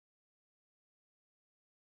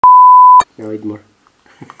Now eat more.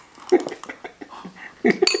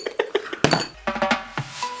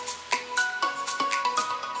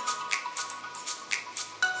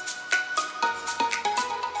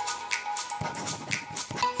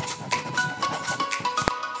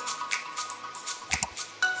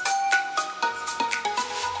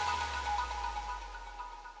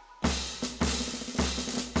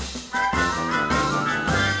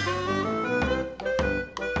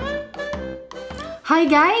 Hi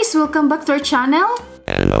guys! Welcome back to our channel.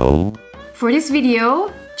 Hello. For this video,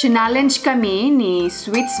 challenge kami ni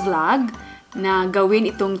Sweets Vlog na gawin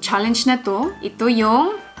itong challenge na to. Ito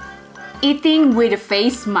yung eating with a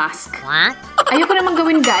face mask. What? Ayoko naman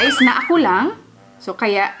gawin guys na ako lang. So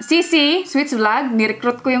kaya, Sisi, Sweets Vlog,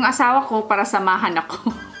 nirecruit ko yung asawa ko para samahan ako.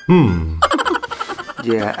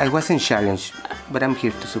 Yeah, I wasn't challenged, but I'm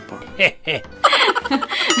here to support.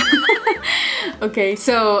 Okay,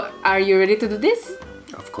 so are you ready to do this?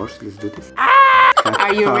 Of course, let's do this.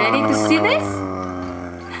 Are you ready to see this?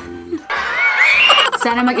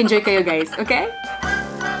 Sana mag-enjoy kayo guys, okay?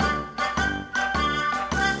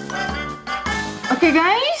 Okay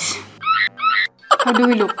guys? How do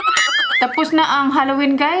we look? Tapos na ang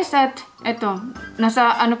Halloween guys at eto,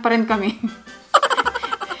 nasa ano pa rin kami.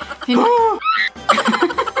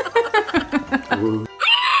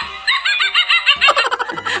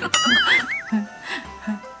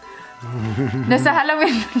 Nasa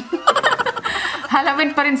Halloween.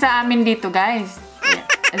 Halloween pa rin sa amin dito, guys. Yeah.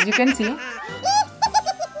 As you can see.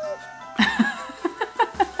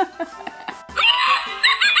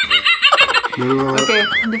 Okay,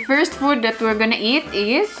 the first food that we're gonna eat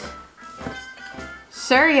is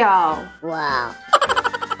cereal. Wow.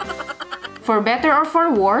 For better or for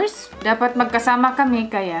worse, dapat magkasama kami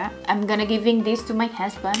kaya I'm gonna giving this to my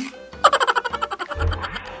husband.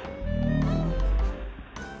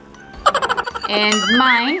 And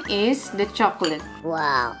mine is the chocolate.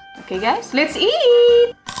 Wow. Okay guys, let's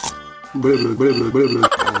eat! Blah, blah, blah, blah, blah, blah.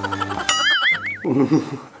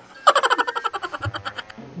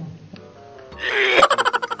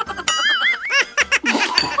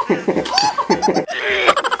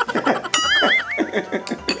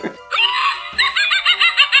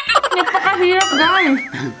 Napakahirap guys!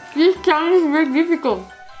 This challenge is very difficult.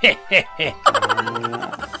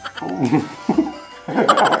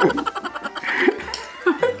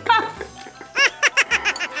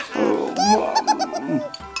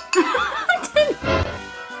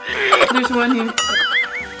 There's one here.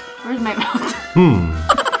 Where's my mouth?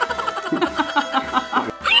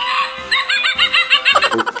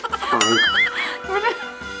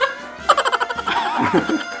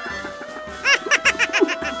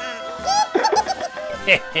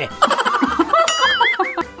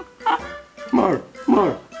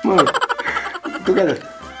 More. Together.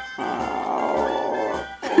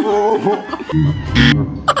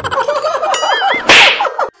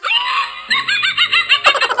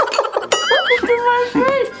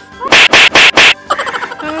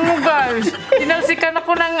 Guys, tinalsikan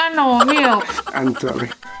ako ng milk. I'm sorry.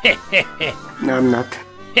 No, I'm not.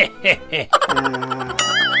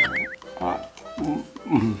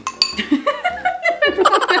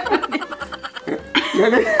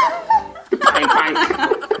 Fine.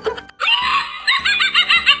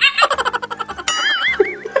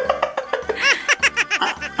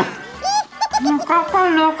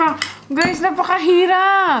 Nakakaloka. Guys,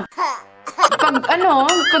 napakahirap. Pag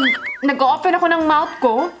nag-open ako ng mouth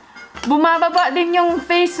ko, bumababa din yung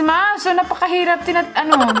face mask. So, napakahirap.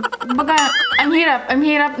 Baga, ang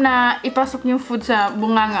hirap na ipasok yung food sa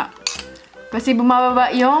bunganga. Kasi bumababa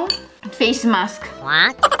yung face mask.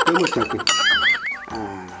 What? Vamos aquí.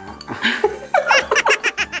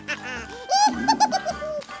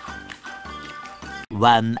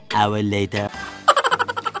 1 hour later.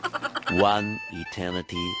 1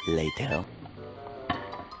 eternity later.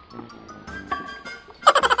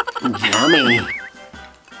 Yummy.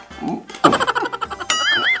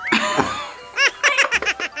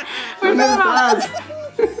 No más.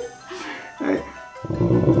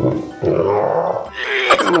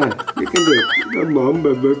 Come on, you can do it. Come on,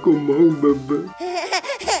 baby. Come on, baby.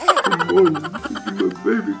 Come on,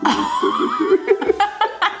 baby. Come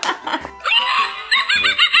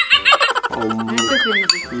on, baby.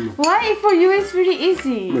 Why for you it's really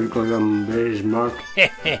easy? Because I'm very smart.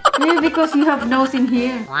 Maybe because you have nose in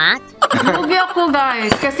here. What? Lugi ako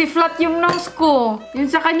guys, kasi flat yung nose ko. Yung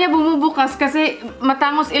sa kanya bumubukas kasi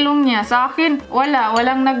matangos ilong niya. Sa akin,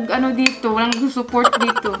 walang dito, walang nag-support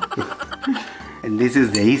dito. And this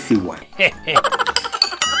is the easy one.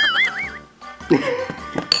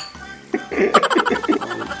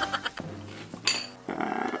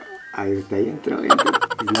 Ahí está, ya entró.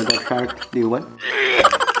 It's not that hard. Do you want?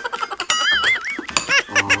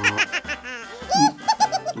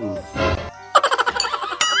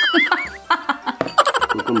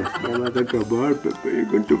 Come on, I'm not a bar, Pepe. You're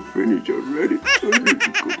going to finish already.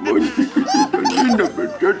 Come on,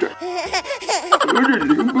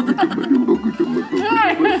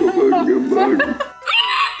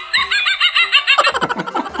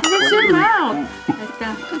 What's your mouth?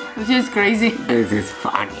 Which is crazy. This is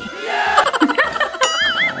funny.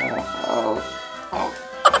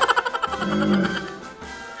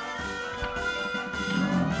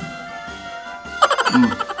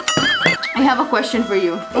 I have a question for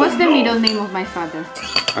you. What's the middle name of my father?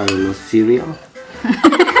 I don't know, cereal?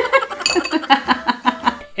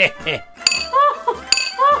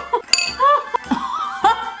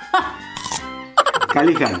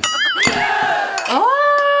 Calican. Oh!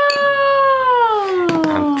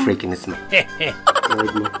 I'm freaking smart.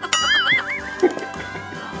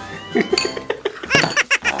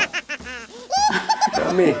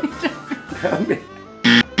 Dami. Dami.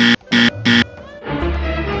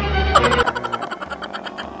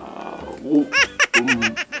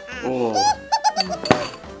 Oh.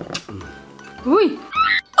 Uy!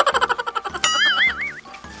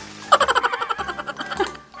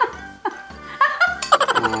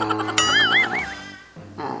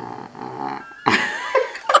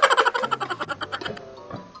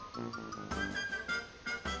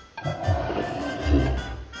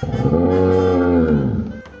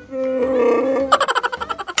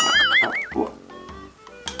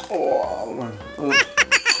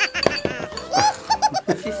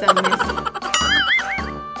 She's a mess.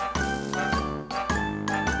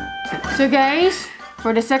 So guys,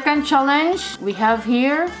 for the second challenge, we have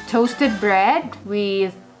here toasted bread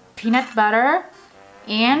with peanut butter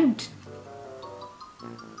and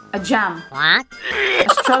a jam. What? A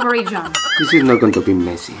strawberry jam. This is not going to be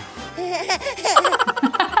messy.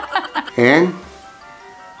 And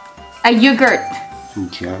A yogurt.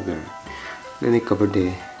 Jagger. Let me cover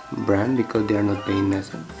the brand because they are not paying us.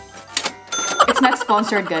 It's not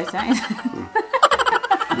sponsored, guys. Huh?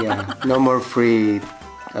 Yeah, no more free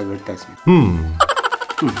advertisement.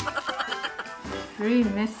 Very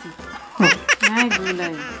messy. My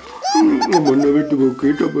gulay.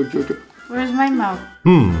 Where's my mouth?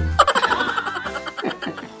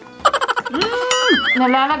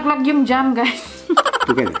 Nalalaglag yung jam, guys.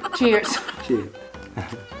 Together. Cheers. Cheers.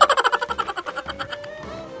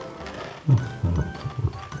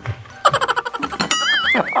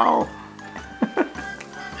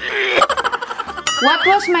 What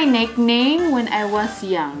was my nickname when I was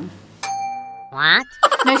young? What?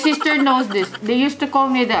 My sister knows this. They used to call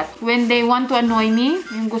me that. When they want to annoy me,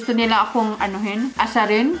 yung gusto nila akong anuhin,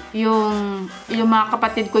 asarin, yung mga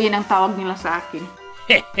kapatid ko, yun ang tawag nila sa akin.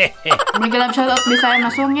 Mega love shoutout, Bisaya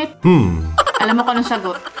masungit. Alam mo ko anong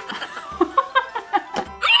sagot.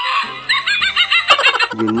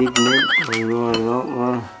 Unique name?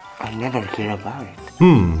 I never hear about it.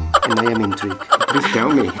 And I am intrigued. Please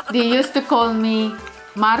tell me. They used to call me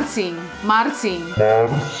Marsing. Marsing.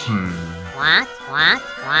 What? What?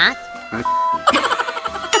 What?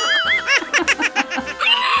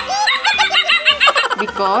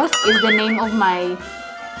 Because it's the name of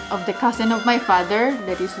the cousin of my father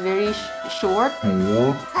that is very short.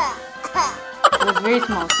 It was very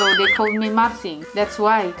small, so they called me Marsing. That's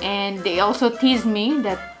why. And they also teased me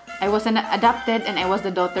that I was adopted and I was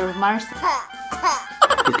the daughter of Marsing.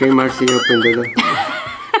 Okay, Marcy, open the door.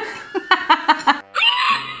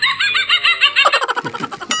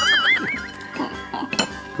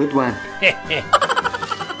 Good one.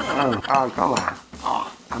 Oh, come on.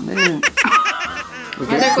 I mean...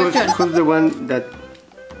 Okay, Another question. who's the one that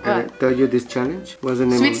told you this challenge? What's the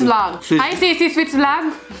name Sweets of the... Vlog. Hi, Sissy, Sweets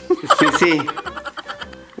Vlog. Sissy.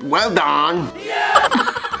 Well done.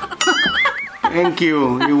 Thank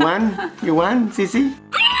you. You won? You won, Sissy?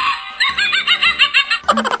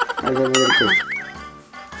 I have another question.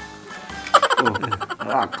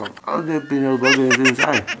 Oh, come on. The peanut butter is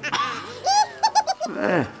inside.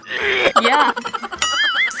 Yeah.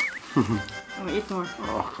 I'll eat more.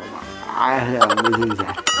 Oh, come on. I have this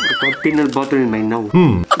inside. I got peanut butter in my nose.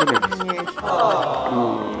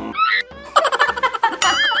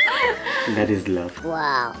 That is love.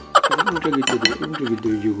 Wow. Wait,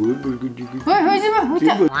 where's it? What's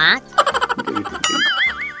that? What?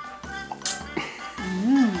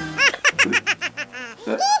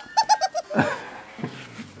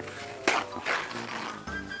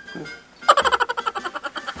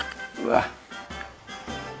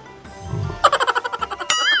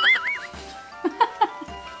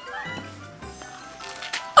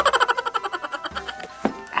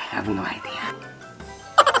 I have no idea.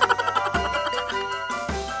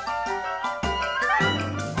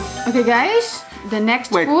 Okay, guys. The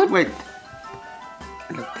next Wait, food. wait.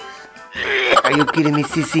 Look this. Are you kidding me,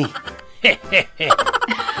 Sissy?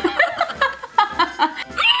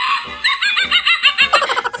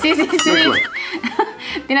 Sisi sweet.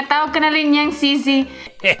 Tinatawag ka na rin niyang Sisi.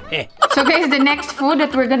 So guys, the next food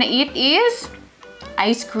that we're gonna eat is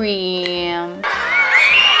ice cream.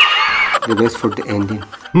 The best for the ending.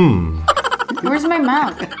 Where's my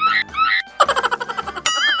mouth?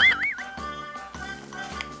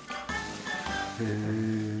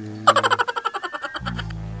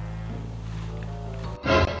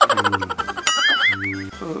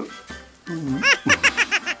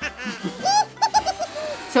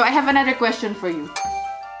 So I have another question for you.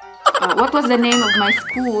 What was the name of my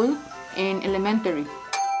school in elementary?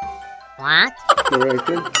 What?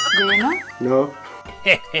 Corrected? Do you know? No.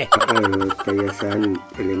 Tayasan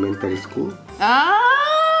Elementary School. Ah!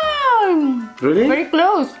 Really? Very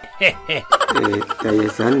close.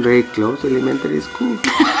 Tayasan, very close elementary school.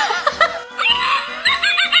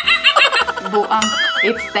 Buang.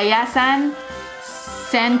 It's Tayasan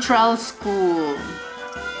Central School.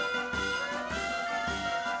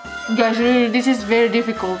 Guys, really, this is very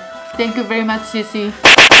difficult. Thank you very much, Sissy.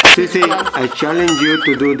 Sissy, I challenge you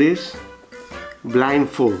to do this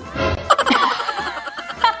blindfold.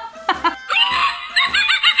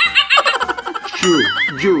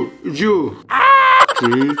 Ju.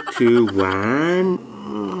 3, 2, 1.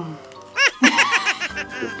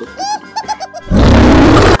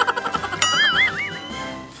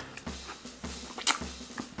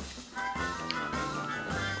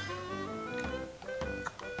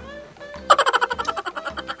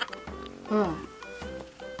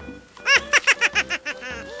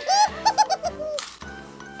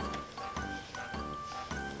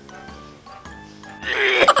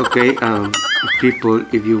 Okay, people,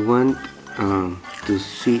 if you want to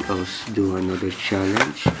see us do another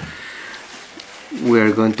challenge, we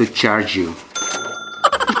are going to charge you.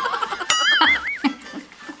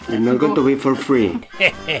 We're not going to be for free.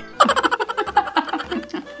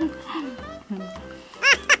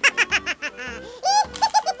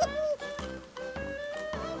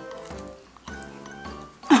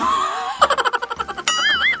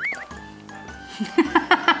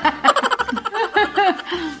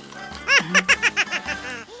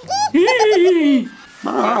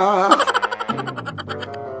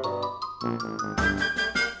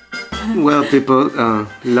 Well, people,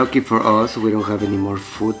 lucky for us, we don't have any more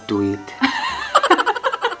food to eat.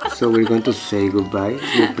 So we're going to say goodbye.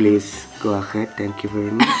 So please go ahead. Thank you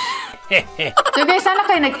very much. So guys, sana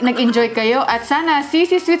kayo nag-enjoy kayo at sana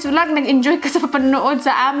Sisi Sweets Vlog nag-enjoy ka sa panonood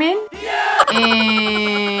sa amin.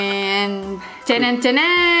 And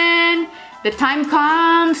tanan! The time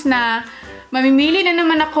comes na mamimili na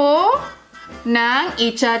naman ako ng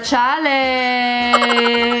Icha Challenge.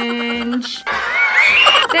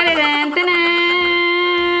 Tanan!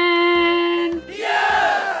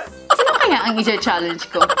 Yes! Sino kaya ang Icha Challenge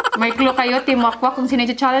ko? May clue kayo, Team Wakwak, kung sino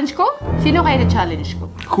Icha Challenge ko? Sino kaya Icha Challenge ko?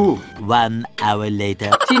 Who? 1 hour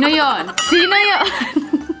later. Sino yon? Sino yon?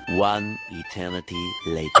 1 eternity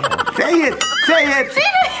later. Say it! Say it!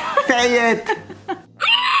 Say it!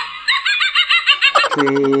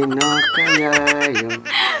 Sino kaya yun?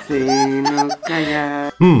 Sino kaya?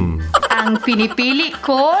 Ang pinipili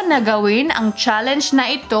ko na gawin ang challenge na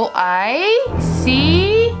ito ay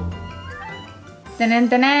si... Tanan!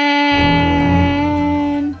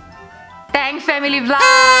 Tang Family Vlog!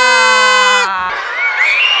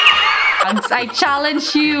 I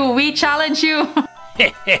challenge you! We challenge you!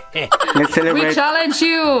 Let's We celebrate challenge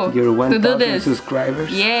you your to do 1,000 this. subscribers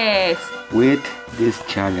Yes! with this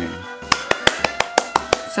challenge.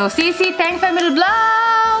 So, Sisi, Tang Family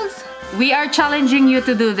Vlogs! We are challenging you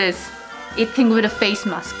to do this. Eating with a face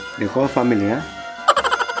mask. The whole family, huh?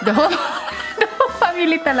 The whole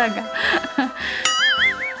family talaga.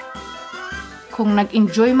 Kung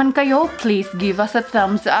nag-enjoy man kayo, please give us a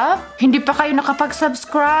thumbs up. Hindi pa kayo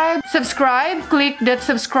nakapag-subscribe, click that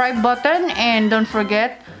subscribe button and don't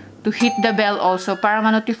forget to hit the bell also para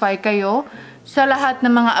ma-notify kayo sa lahat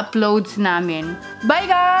ng mga uploads namin. Bye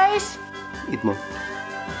guys! Eat mo.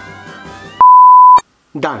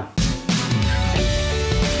 Done.